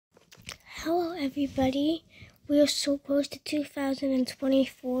Hello everybody, we are so close to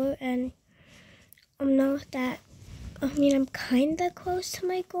 2024 and I'm kinda close to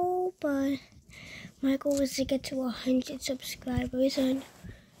my goal, but my goal is to get to 100 subscribers, and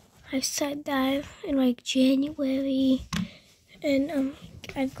I said that in January, and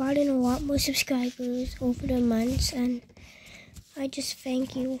I've gotten a lot more subscribers over the months, and I just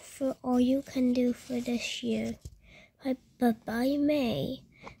thank you for all you can do for this year. But by May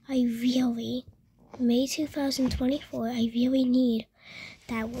 2024, I really need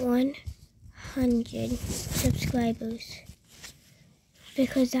that 100 subscribers,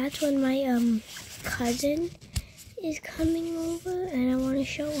 because that's when my cousin is coming over, and I want to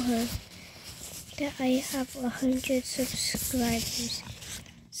show her that I have 100 subscribers.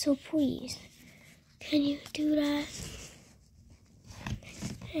 So please, can you do that?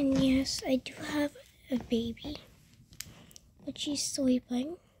 And yes, I do have a baby, but she's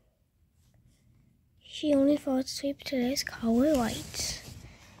sleeping. She only falls asleep to this color lights.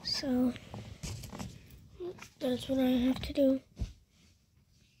 So that's what I have to do.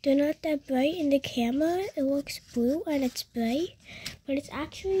 They're not that bright in the camera. It looks blue and it's bright, but it's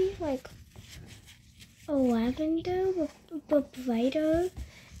actually like a lavender but brighter,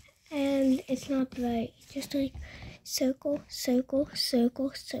 and it's not bright. Just like circle, circle,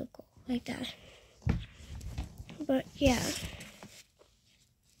 circle, circle, like that. But yeah.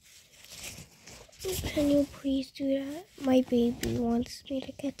 Can you please do that? My baby wants me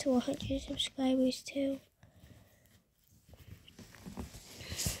to get to 100 subscribers too.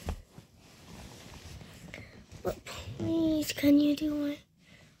 But please, can you do it?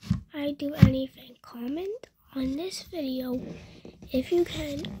 I do anything. Comment on this video if you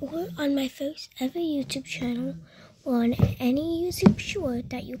can, or on my first ever YouTube channel, or on any YouTube short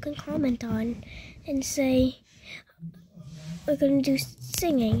that you can comment on and say, we're going to do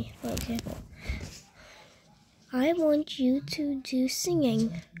singing, for example. I want you to do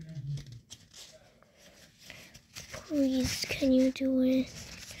singing. Please, can you do it?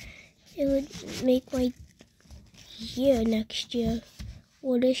 It would make my year next year,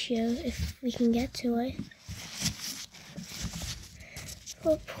 or this year, if we can get to it.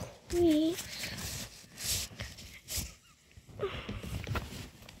 But please,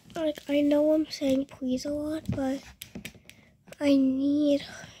 I know I'm saying please a lot, but I need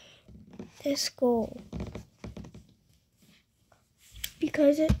this goal.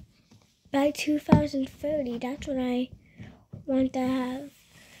 Because by 2030, that's when I want to have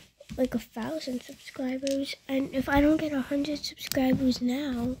 1,000 subscribers. And if I don't get 100 subscribers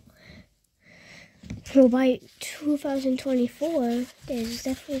now, well, by 2024, there's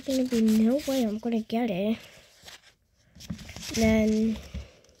definitely going to be no way I'm going to get it. Then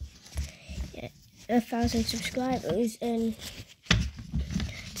 1,000 subscribers in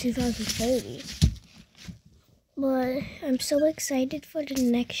 2030. But I'm so excited for the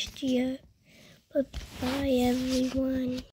next year. But bye, everyone.